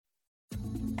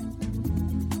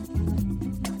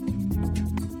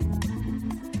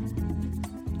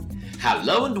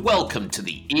Hello and welcome to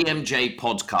the EMJ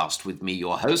podcast with me,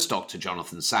 your host, Dr.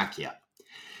 Jonathan Sakya.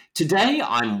 Today,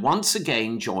 I'm once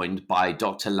again joined by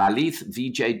Dr. Lalith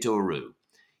Vijay Duru.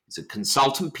 He's a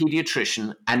consultant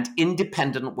pediatrician and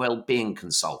independent well-being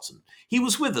consultant. He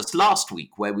was with us last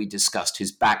week where we discussed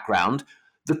his background,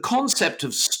 the concept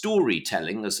of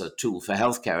storytelling as a tool for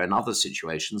healthcare in other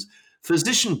situations,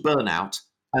 physician burnout,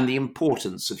 and the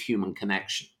importance of human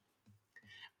connection.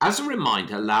 As a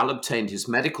reminder, Lal obtained his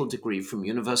medical degree from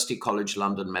University College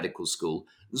London Medical School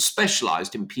and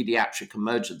specialised in paediatric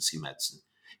emergency medicine.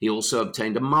 He also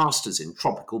obtained a master's in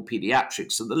tropical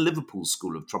paediatrics at the Liverpool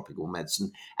School of Tropical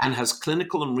Medicine and has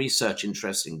clinical and research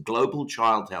interests in global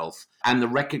child health, and the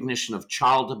recognition of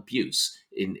child abuse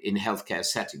in healthcare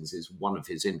settings is one of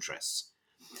his interests.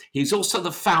 He's also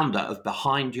the founder of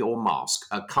Behind Your Mask,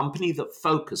 a company that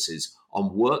focuses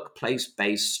on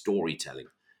workplace-based storytelling.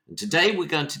 And today we're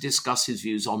going to discuss his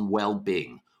views on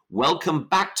well-being. Welcome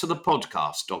back to the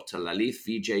podcast, Dr. Lalith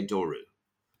Vijay Duru.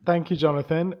 Thank you,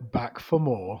 Jonathan. Back for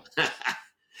more.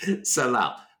 So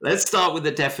now, let's start with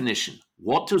the definition.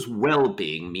 What does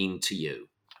well-being mean to you?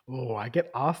 Oh, I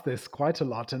get asked this quite a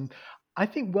lot. And I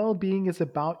think well-being is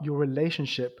about your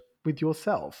relationship with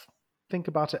yourself. Think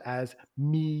about it as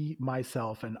me,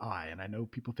 myself, and I. And I know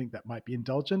people think that might be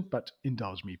indulgent, but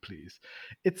indulge me, please.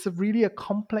 It's really a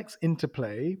complex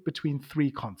interplay between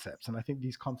three concepts. And I think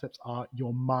these concepts are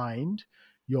your mind,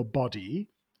 your body,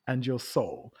 and your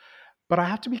soul. But I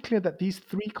have to be clear that these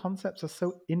three concepts are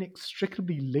so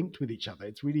inextricably linked with each other.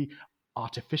 It's really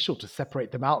artificial to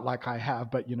separate them out like I have,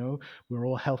 but we're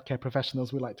all healthcare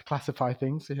professionals. We like to classify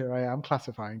things. So here I am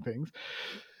classifying things.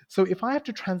 So if I have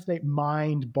to translate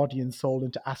mind, body, and soul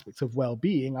into aspects of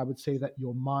well-being, I would say that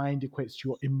your mind equates to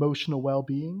your emotional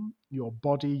well-being, your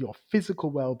body, your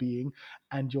physical well-being,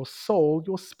 and your soul,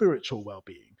 your spiritual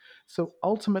well-being. So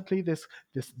ultimately, these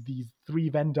three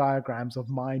Venn diagrams of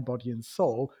mind, body, and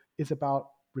soul is about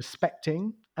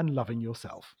respecting and loving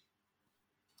yourself.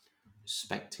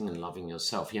 Respecting and loving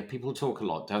yourself. Yeah, people talk a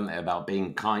lot, don't they, about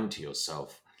being kind to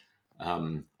yourself.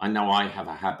 I know I have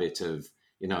a habit of,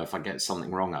 if I get something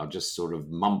wrong, I'll just sort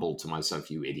of mumble to myself,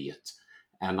 "You idiot."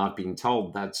 And I've been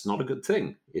told that's not a good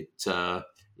thing. It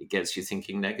gets you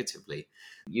thinking negatively.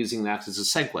 Using that as a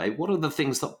segue, what are the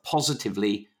things that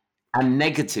positively and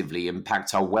negatively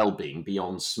impact our well-being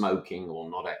beyond smoking or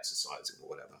not exercising or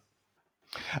whatever?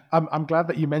 I'm glad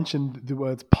that you mentioned the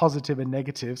words positive and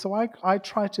negative. So I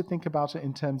try to think about it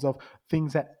in terms of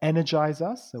things that energize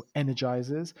us, so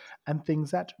energizers, and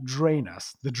things that drain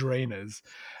us, the drainers.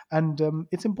 And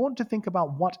it's important to think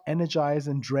about what energizes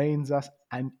and drains us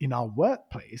and in our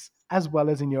workplace, as well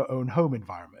as in your own home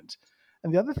environment.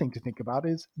 And the other thing to think about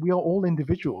is we are all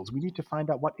individuals. We need to find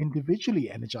out what individually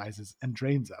energizes and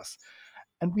drains us.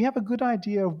 And we have a good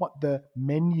idea of what the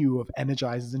menu of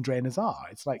energizers and drainers are.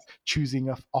 It's like choosing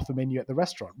off a menu at the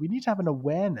restaurant. We need to have an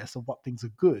awareness of what things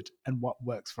are good and what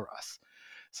works for us.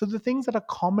 So the things that are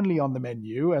commonly on the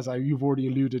menu, as you've already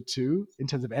alluded to, in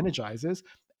terms of energizers,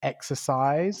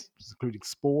 exercise, including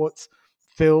sports,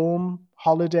 film,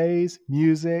 holidays,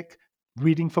 music,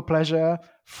 reading for pleasure,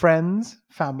 friends,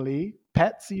 family,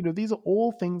 pets. These are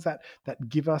all things that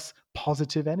give us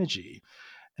positive energy.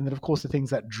 And then, of course, the things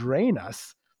that drain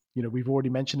us, we've already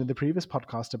mentioned in the previous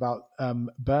podcast about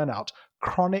burnout,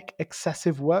 chronic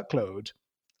excessive workload,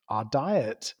 our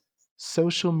diet,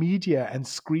 social media, and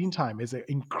screen time is an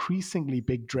increasingly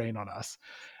big drain on us.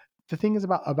 The thing is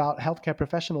about healthcare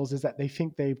professionals is that they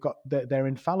think they're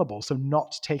infallible. So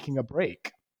not taking a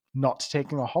break, not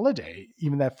taking a holiday,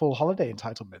 even their full holiday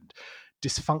entitlement,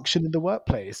 dysfunction in the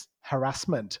workplace,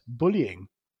 harassment, bullying.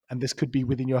 And this could be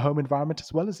within your home environment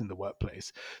as well as in the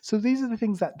workplace. So these are the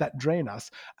things that drain us.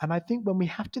 And I think when we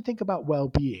have to think about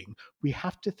well-being, we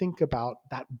have to think about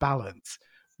that balance.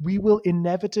 We will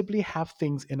inevitably have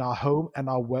things in our home and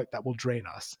our work that will drain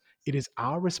us. It is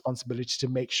our responsibility to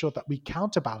make sure that we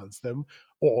counterbalance them,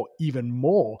 or even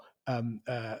more,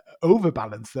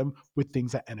 overbalance them with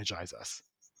things that energize us.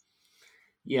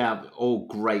 Yeah, all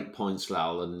great points,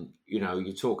 Lal. And,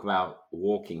 you talk about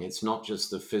walking. It's not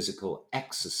just the physical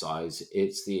exercise.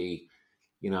 It's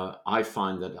I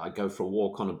find that I go for a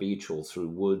walk on a beach or through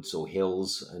woods or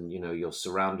hills and, you're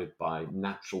surrounded by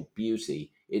natural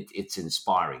beauty. It's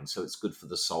inspiring. So it's good for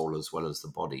the soul as well as the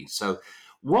body. So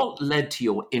what led to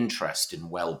your interest in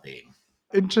well-being?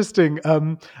 Interesting.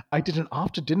 I did an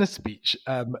after dinner speech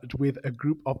with a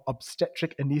group of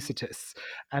obstetric anaesthetists,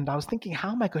 and I was thinking,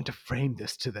 how am I going to frame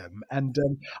this to them? And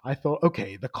I thought,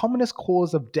 okay, the commonest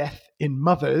cause of death in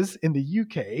mothers in the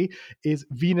UK is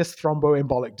venous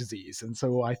thromboembolic disease. And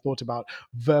so I thought about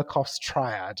Virchow's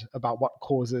triad, about what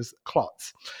causes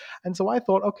clots. And so I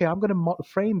thought, okay, I'm going to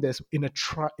frame this in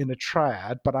a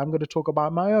triad, but I'm going to talk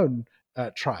about my own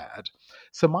triad.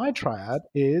 So my triad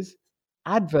is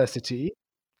adversity,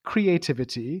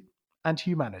 creativity, and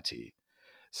humanity.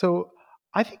 So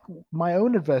I think my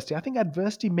own adversity, I think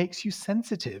adversity makes you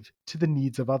sensitive to the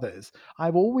needs of others.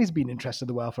 I've always been interested in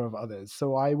the welfare of others.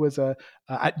 So I was at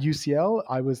UCL,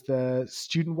 I was the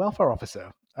student welfare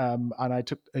officer. And I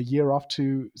took a year off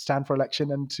to stand for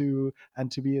election and to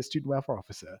be a student welfare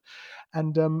officer.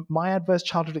 And my adverse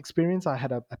childhood experience, I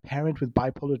had a parent with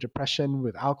bipolar depression,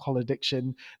 with alcohol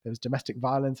addiction. There was domestic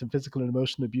violence and physical and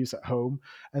emotional abuse at home.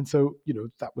 And so,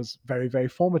 that was very, very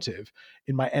formative.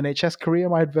 In my NHS career,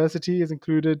 my adversity has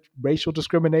included racial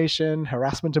discrimination,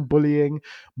 harassment and bullying,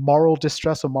 moral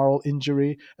distress or moral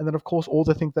injury. And then, of course, all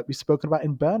the things that we've spoken about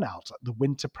in burnout, the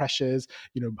winter pressures,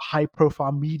 high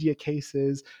profile media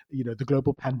cases, the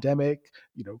global pandemic,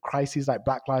 crises like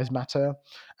Black Lives Matter.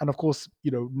 And of course,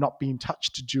 not being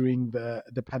touched during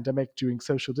the pandemic, during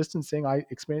social distancing, I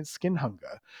experienced skin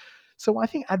hunger. So I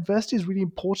think adversity is really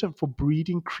important for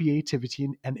breeding creativity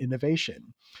and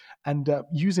innovation. And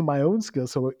using my own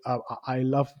skills, so I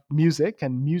love music,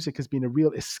 and music has been a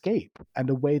real escape and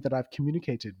a way that I've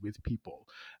communicated with people.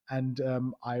 And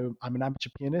I'm an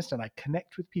amateur pianist, and I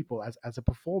connect with people as a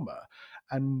performer.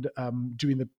 And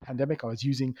during the pandemic, I was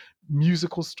using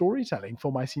musical storytelling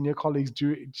for my senior colleagues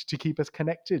to keep us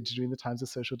connected during the times of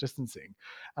social distancing.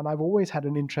 And I've always had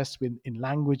an interest in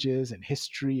languages and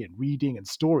history and reading and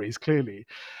stories, clearly.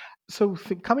 So,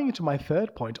 coming into my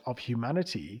third point of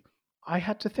humanity, I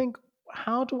had to think,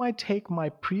 how do I take my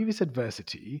previous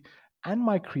adversity and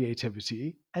my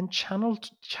creativity and channel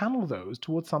those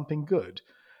towards something good?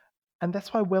 And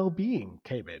that's why well-being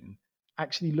came in,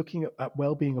 actually looking at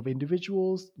well-being of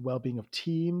individuals, well-being of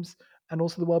teams, and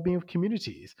also the well-being of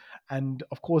communities. And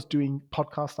of course, doing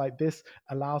podcasts like this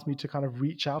allows me to kind of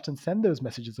reach out and send those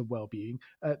messages of well-being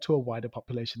to a wider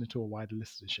population and to a wider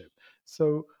listenership.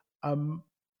 So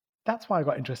that's why I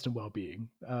got interested in well-being.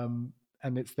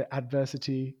 And it's the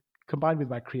adversity combined with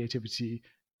my creativity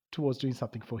towards doing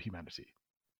something for humanity.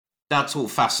 That's all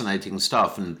fascinating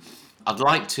stuff. And I'd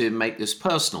like to make this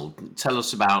personal. Tell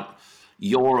us about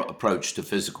your approach to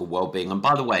physical well-being. And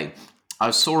by the way, I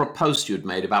saw a post you'd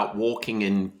made about walking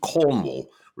in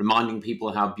Cornwall, reminding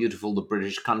people how beautiful the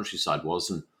British countryside was.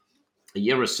 And a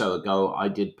year or so ago, I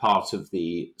did part of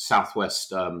the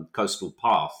Southwest Coastal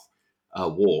Path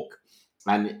walk.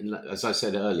 And as I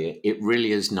said earlier, it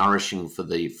really is nourishing for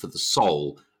the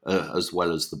soul as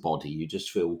well as the body. You just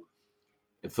feel,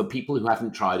 for people who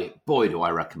haven't tried it, boy, do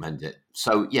I recommend it.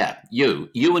 So yeah,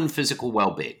 you and physical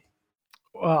well-being.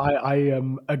 Well, I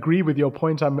agree with your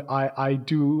point.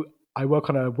 I work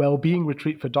on a well-being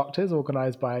retreat for doctors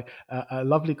organized by a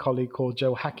lovely colleague called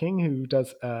Joe Hacking, who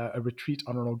does a retreat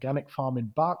on an organic farm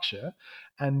in Berkshire.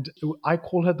 And I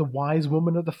call her the wise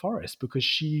woman of the forest, because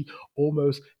she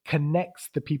almost connects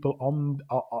the people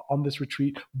on this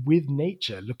retreat with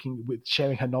nature,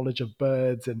 sharing her knowledge of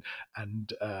birds and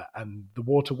the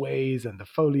waterways and the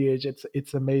foliage.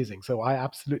 It's amazing. So I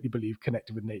absolutely believe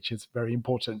connecting with nature is very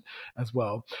important as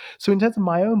well. So in terms of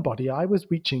my own body, I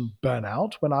was reaching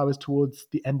burnout when I was towards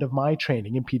the end of my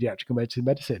training in pediatric emergency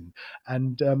medicine,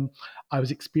 and I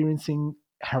was experiencing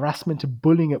harassment and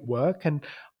bullying at work. And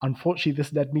unfortunately,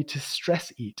 this led me to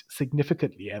stress eat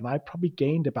significantly. And I probably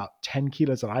gained about 10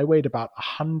 kilos, and I weighed about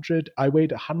 100. I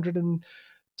weighed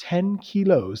 110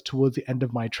 kilos towards the end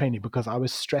of my training, because I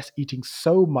was stress eating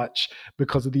so much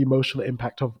because of the emotional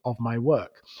impact of my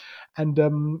work. And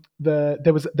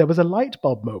there was a light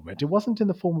bulb moment. It wasn't in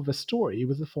the form of a story; it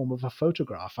was the form of a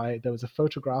photograph. There was a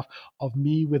photograph of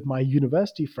me with my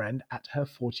university friend at her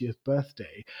 40th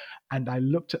birthday, and I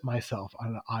looked at myself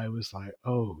and I was like,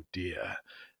 "Oh dear."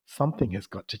 Something has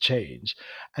got to change.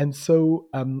 And so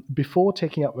before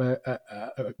taking up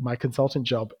my consultant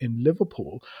job in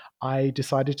Liverpool, I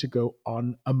decided to go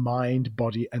on a mind,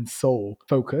 body, and soul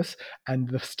focus. And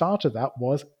the start of that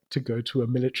was to go to a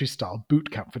military style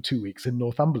boot camp for 2 weeks in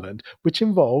Northumberland, which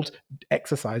involved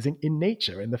exercising in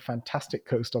nature in the fantastic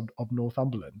coast of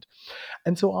Northumberland.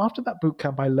 And so after that boot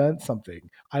camp, I learned something.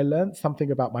 I learned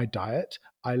something about my diet.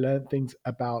 I learned things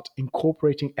about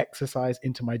incorporating exercise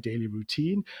into my daily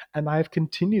routine, and I've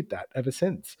continued that ever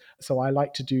since. So I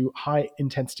like to do high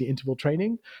intensity interval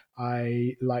training.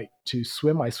 I like to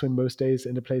swim. I swim most days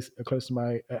in a place close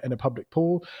to in a public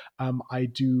pool. I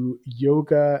do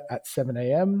yoga at 7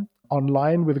 a.m.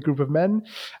 online with a group of men.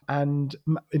 And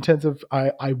in terms of,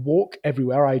 I walk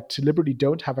everywhere. I deliberately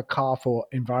don't have a car for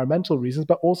environmental reasons,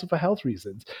 but also for health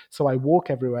reasons. So I walk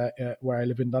everywhere where I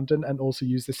live in London, and also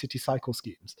use the city cycle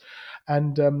schemes.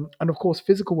 And of course,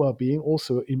 physical well-being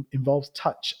also involves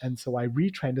touch. And so I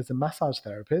retrained as a massage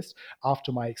therapist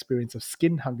after my experience of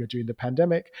skin hunger during the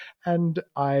pandemic, and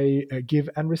I give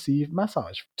and receive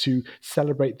massage to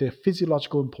celebrate the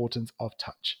physiological importance of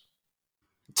touch.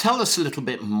 Tell us a little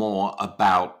bit more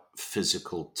about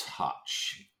physical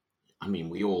touch. I mean,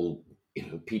 we all,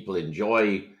 people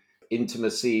enjoy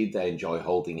intimacy, they enjoy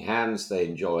holding hands, they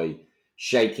enjoy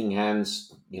shaking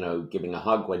hands, giving a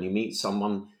hug when you meet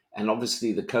someone. And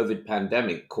obviously, the COVID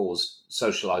pandemic caused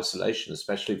social isolation,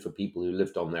 especially for people who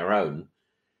lived on their own.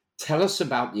 Tell us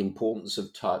about the importance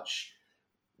of touch.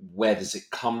 Where does it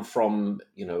come from,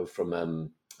 from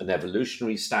an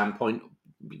evolutionary standpoint?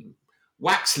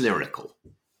 Wax lyrical.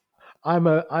 I'm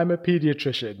a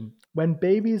pediatrician. When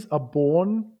babies are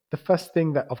born, the first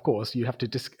thing that, of course, you have to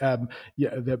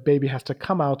the baby has to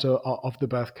come out of the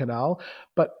birth canal,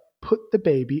 but put the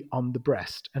baby on the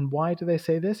breast. And why do they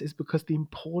say this? Is because the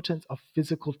importance of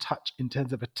physical touch in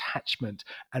terms of attachment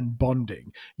and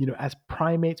bonding. As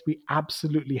primates, we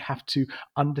absolutely have to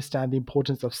understand the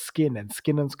importance of skin, and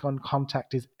skin and skin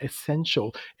contact is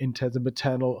essential in terms of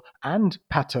maternal and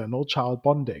paternal child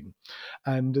bonding.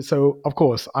 And so, of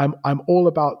course, I'm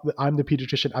the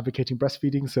pediatrician advocating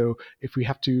breastfeeding. So if we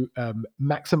have to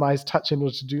maximize touch in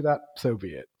order to do that, so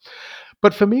be it.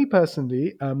 But for me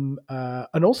personally, and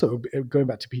also going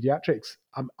back to pediatrics,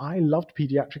 I loved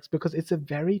pediatrics because it's a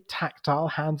very tactile,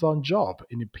 hands-on job.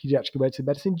 In pediatric emergency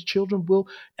medicine, children will,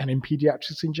 and in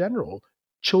pediatrics in general,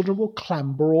 children will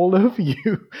clamber all over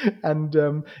you, and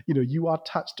you are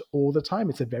touched all the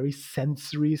time. It's a very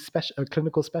sensory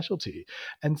clinical specialty,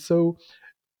 and so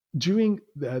during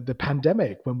the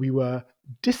pandemic, when we were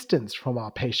distanced from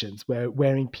our patients, we're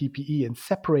wearing PPE and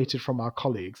separated from our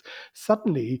colleagues,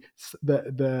 suddenly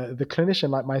the clinician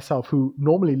like myself, who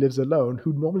normally lives alone,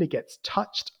 who normally gets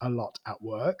touched a lot at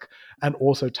work and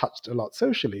also touched a lot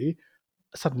socially,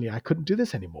 suddenly I couldn't do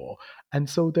this anymore. And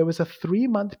so there was a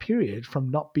 3-month period from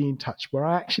not being touched where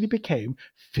I actually became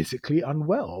physically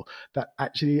unwell, that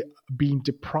actually being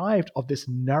deprived of this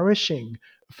nourishing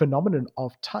phenomenon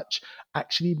of touch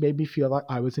actually made me feel like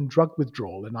I was in drug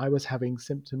withdrawal, and I was having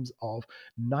symptoms of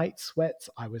night sweats,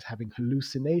 I was having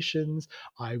hallucinations,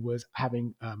 I was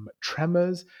having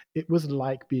tremors. It was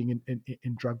like being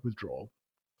in drug withdrawal.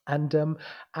 And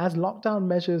as lockdown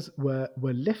measures were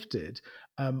lifted,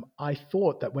 I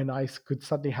thought that when I could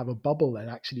suddenly have a bubble and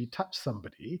actually touch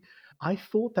somebody, I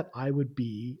thought that I would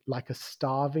be like a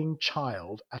starving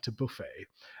child at a buffet,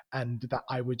 and that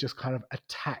I would just kind of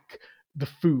attack the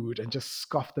food and just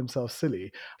scoff themselves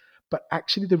silly. But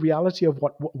actually, the reality of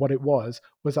what it was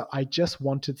that I just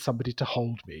wanted somebody to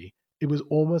hold me. It was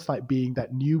almost like being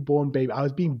that newborn baby. I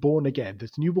was being born again,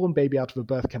 this newborn baby out of a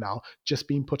birth canal, just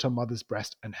being put on mother's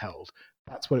breast and held.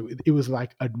 That's what it was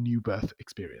like, a new birth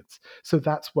experience. So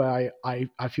that's where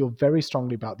I feel very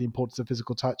strongly about the importance of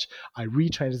physical touch. I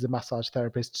retrained as a massage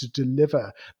therapist to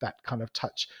deliver that kind of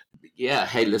touch. Yeah.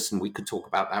 Hey, listen, we could talk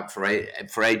about that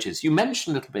for ages. You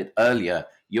mentioned a little bit earlier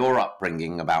your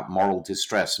upbringing about moral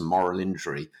distress and moral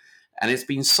injury, and it's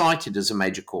been cited as a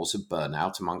major cause of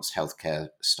burnout amongst healthcare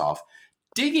staff.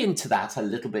 Dig into that a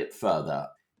little bit further,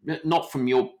 not from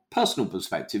your personal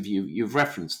perspective, you've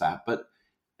referenced that, but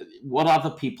what other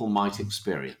people might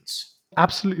experience.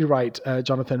 Absolutely right,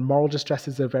 Jonathan. Moral distress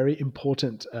is a very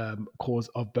important cause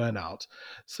of burnout.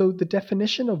 So, the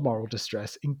definition of moral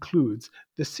distress includes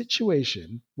the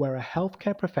situation where a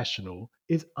healthcare professional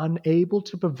is unable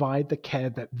to provide the care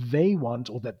that they want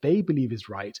or that they believe is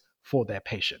right for their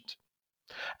patient.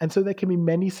 And so there can be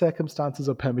many circumstances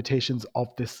or permutations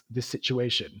of this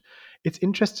situation. It's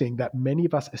interesting that many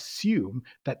of us assume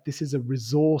that this is a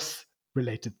resource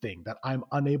related thing, that I'm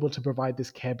unable to provide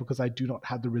this care because I do not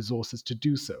have the resources to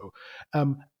do so.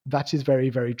 That is very,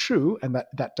 very true, and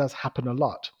that does happen a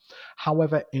lot.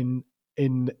 However, in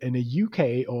a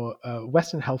UK or a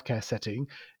Western healthcare setting,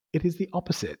 it is the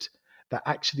opposite, that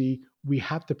actually we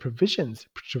have the provisions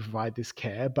to provide this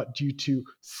care, but due to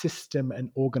system and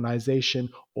organization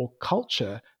or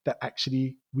culture, that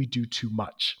actually we do too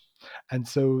much. And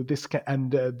so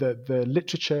the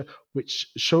literature which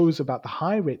shows about the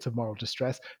high rates of moral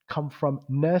distress come from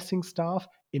nursing staff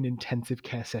in intensive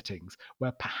care settings,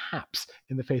 where perhaps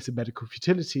in the face of medical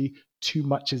futility, too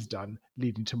much is done,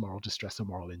 leading to moral distress or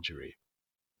moral injury.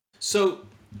 So,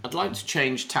 I'd like to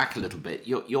change tack a little bit.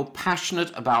 You're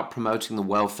passionate about promoting the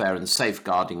welfare and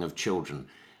safeguarding of children.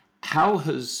 How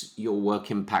has your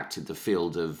work impacted the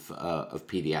field of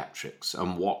pediatrics,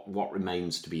 and what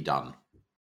remains to be done?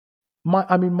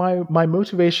 My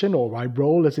motivation or my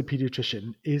role as a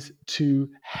pediatrician is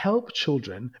to help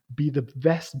children be the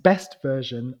best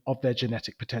version of their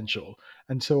genetic potential.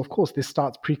 And so, of course, this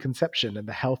starts preconception and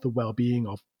the health and well-being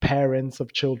of parents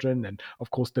of children, and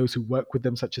of course those who work with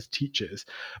them, such as teachers.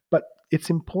 But it's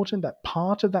important that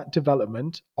part of that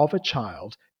development of a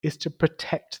child is to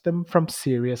protect them from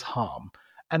serious harm.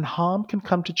 And harm can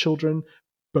come to children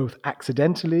both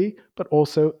accidentally, but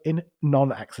also in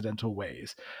non accidental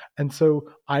ways. And so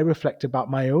I reflect about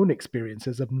my own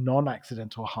experiences of non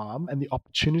accidental harm and the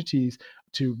opportunities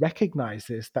to recognize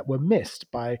this that were missed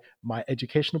by my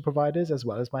educational providers as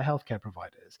well as my healthcare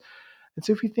providers. And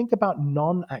so, if you think about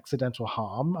non accidental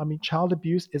harm, child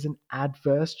abuse is an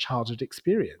adverse childhood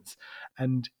experience.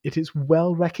 And it is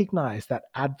well recognized that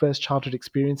adverse childhood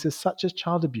experiences, such as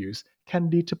child abuse, can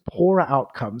lead to poorer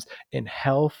outcomes in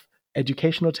health,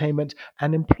 educational attainment,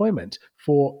 and employment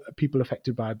for people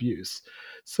affected by abuse.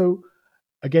 So,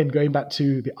 again, going back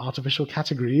to the artificial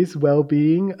categories,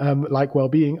 well-being,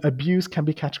 abuse can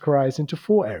be categorized into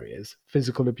four areas: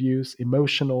 physical abuse,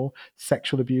 emotional,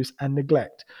 sexual abuse, and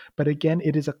neglect. But again,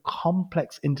 it is a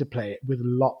complex interplay with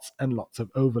lots and lots of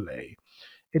overlay.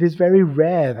 It is very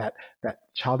rare that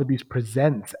child abuse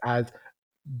presents as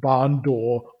barn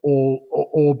door,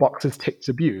 all boxes ticked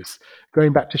abuse.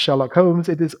 Going back to Sherlock Holmes,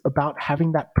 it is about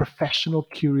having that professional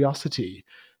curiosity.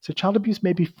 So child abuse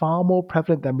may be far more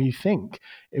prevalent than we think.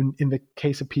 In the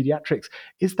case of pediatrics,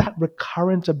 is that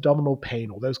recurrent abdominal pain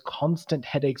or those constant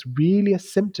headaches really a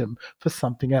symptom for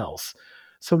something else?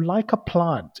 So like a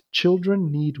plant,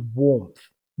 children need warmth,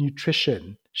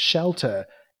 nutrition, shelter,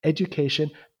 education,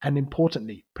 and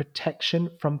importantly, protection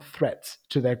from threats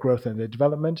to their growth and their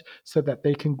development so that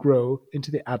they can grow into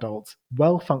the adults,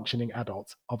 well-functioning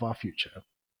adults of our future.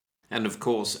 And of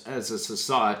course, as a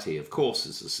society,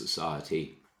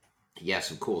 yes,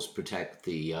 of course, protect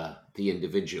the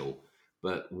individual,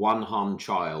 but one harmed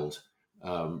child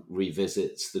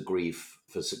revisits the grief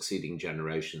for succeeding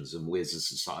generations, and we as a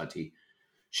society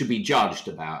should be judged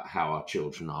about how our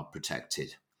children are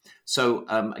protected. So,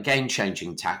 again,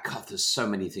 changing tack. God, there's so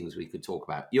many things we could talk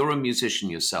about. You're a musician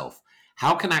yourself.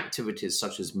 How can activities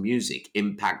such as music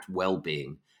impact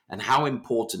well-being, and how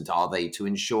important are they to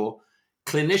ensure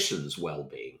clinicians'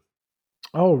 well-being?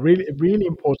 Oh, really, really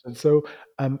important. So,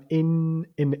 in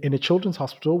a children's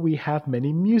hospital, we have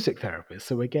many music therapists.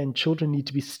 So again, children need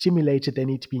to be stimulated; they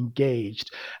need to be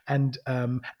engaged, and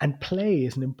play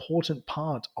is an important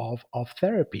part of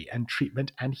therapy and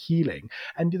treatment and healing.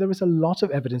 And there is a lot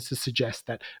of evidence to suggest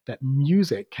that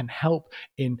music can help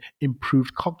in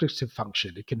improved cognitive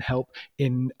function. It can help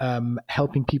in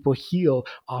helping people heal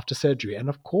after surgery, and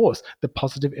of course, the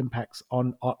positive impacts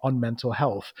on mental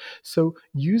health. So,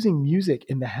 using music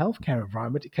in the healthcare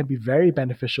environment, it can be very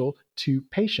beneficial to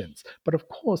patients. But of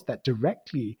course, that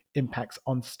directly impacts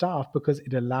on staff because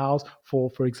it allows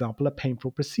for example, a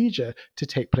painful procedure to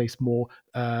take place more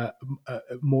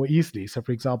easily. So,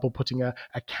 for example, putting a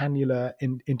cannula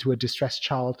into a distressed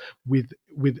child with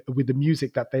the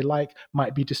music that they like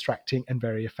might be distracting and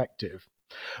very effective.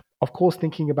 Of course,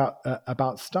 thinking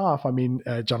about staff,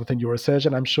 Jonathan, you're a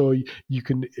surgeon. I'm sure you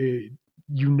can.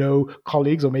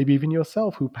 Colleagues or maybe even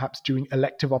yourself who perhaps doing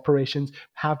elective operations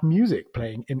have music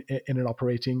playing in an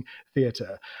operating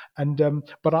theater.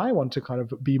 But I want to kind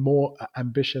of be more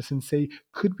ambitious and say,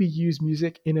 could we use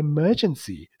music in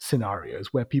emergency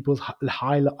scenarios where people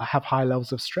have high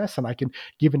levels of stress? And I can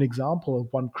give an example of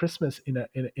one Christmas in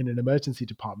an emergency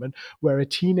department where a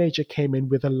teenager came in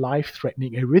with a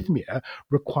life-threatening arrhythmia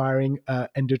requiring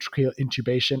endotracheal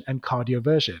intubation and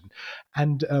cardioversion.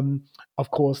 And of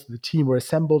course, the team were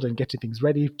assembled and getting things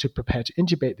ready to prepare to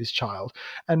intubate this child.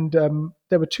 And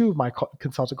there were two of my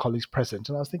consultant colleagues present.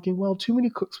 And I was thinking, well, too many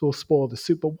cooks will spoil the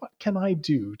soup, but what can I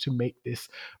do to make this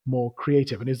more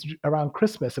creative? And it's around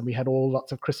Christmas, and we had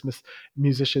lots of Christmas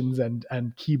musicians and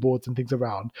keyboards and things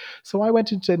around. So I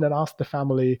went in and asked the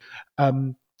family,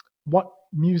 what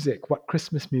music, what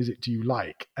Christmas music do you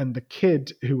like? And the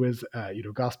kid who was,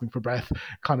 gasping for breath,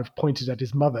 kind of pointed at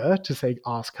his mother to say,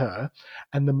 ask her.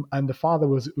 And the father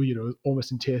was,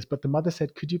 almost in tears. But the mother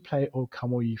said, could you play "O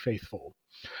Come, All Ye Faithful"?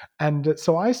 And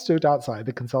so I stood outside,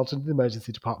 the consultant in the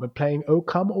emergency department, playing "O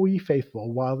Come, All Ye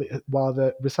Faithful" while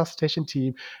the resuscitation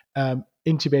team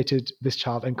intubated this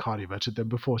child and cardioverted them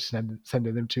before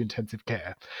sending them to intensive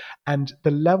care. And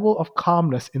the level of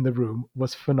calmness in the room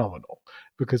was phenomenal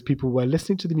because people were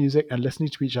listening to the music and listening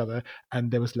to each other,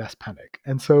 and there was less panic.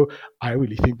 And so I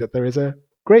really think that there is a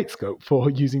great scope for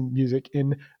using music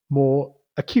in more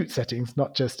acute settings,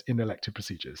 not just in elective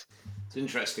procedures. It's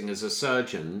interesting. As a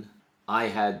surgeon, I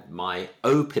had my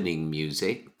opening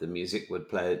music. The music would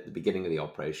play at the beginning of the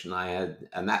operation.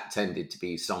 And that tended to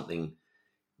be something,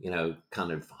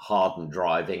 kind of hard and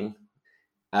driving.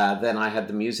 Then I had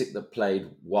the music that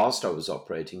played whilst I was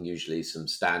operating, usually some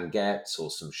Stan Getz or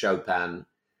some Chopin.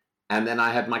 And then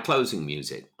I had my closing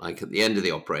music, like at the end of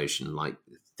the operation, like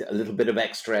a little bit of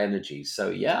extra energy.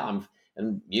 So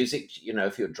and music,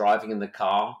 if you're driving in the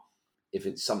car, if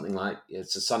it's something like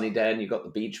it's a sunny day and you've got the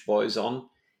Beach Boys on,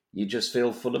 you just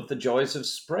feel full of the joys of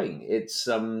spring. It's,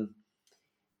 I'm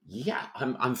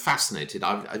fascinated.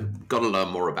 I've got to learn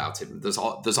more about it. There's a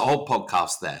whole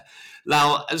podcast there.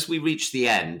 Now, as we reach the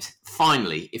end,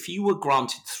 finally, if you were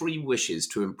granted 3 wishes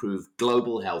to improve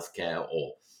global healthcare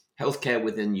or healthcare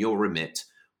within your remit,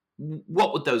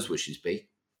 what would those wishes be?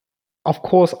 Of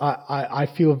course, I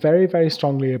feel very, very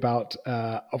strongly about,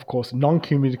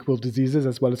 non-communicable diseases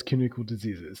as well as communicable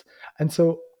diseases. And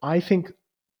so I think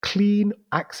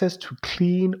access to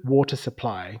clean water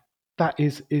supply, that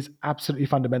is absolutely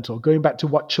fundamental. Going back to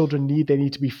what children need, they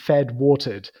need to be fed,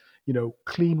 watered.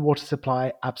 Clean water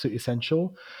supply, absolutely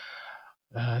essential.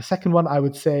 Second one I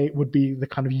would say would be the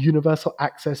kind of universal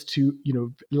access to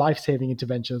life-saving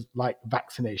interventions like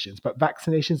vaccinations, but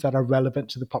vaccinations that are relevant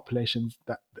to the populations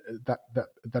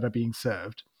that are being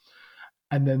served.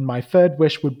 And then my third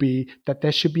wish would be that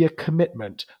there should be a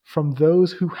commitment from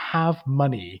those who have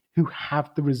money, who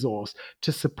have the resource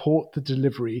to support the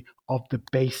delivery of the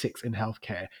basics in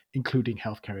healthcare, including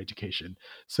healthcare education.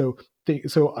 So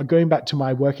going back to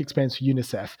my work experience for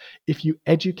UNICEF, if you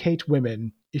educate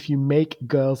women, if you make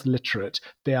girls literate,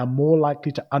 they are more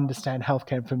likely to understand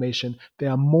healthcare information. They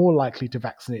are more likely to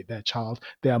vaccinate their child.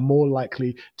 They are more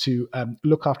likely to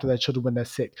look after their children when they're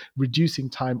sick, reducing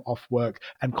time off work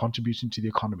and contributing to the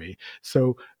economy.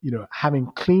 So, having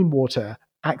clean water,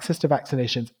 access to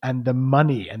vaccinations, and the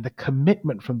money and the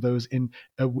commitment from those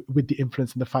with the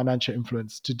influence and the financial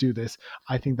influence to do this,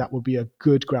 I think that will be a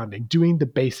good grounding. Doing the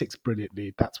basics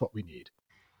brilliantly, that's what we need.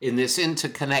 In this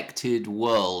interconnected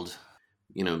world,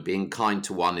 being kind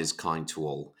to one is kind to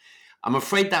all. I'm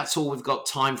afraid that's all we've got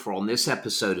time for on this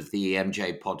episode of the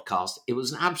EMJ podcast. It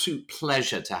was an absolute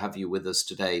pleasure to have you with us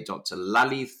today, Dr.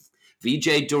 Lalith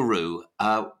Vijay Duru.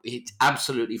 It's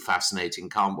absolutely fascinating.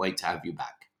 Can't wait to have you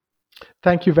back.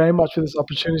 Thank you very much for this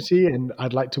opportunity. And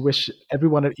I'd like to wish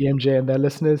everyone at EMJ and their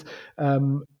listeners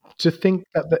to think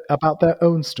about their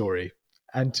own story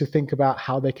and to think about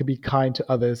how they can be kind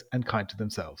to others and kind to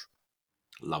themselves.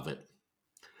 Love it.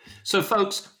 So,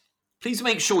 folks, please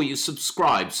make sure you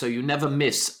subscribe so you never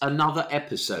miss another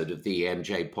episode of the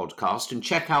EMJ podcast, and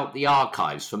check out the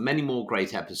archives for many more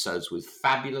great episodes with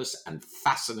fabulous and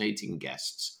fascinating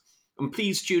guests. And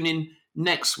please tune in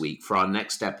next week for our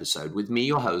next episode with me,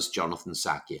 your host, Jonathan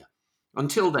Sakya.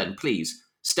 Until then, please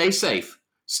stay safe,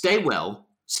 stay well,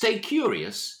 stay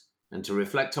curious, and to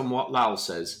reflect on what Lal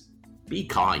says, be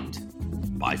kind.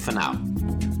 Bye for now.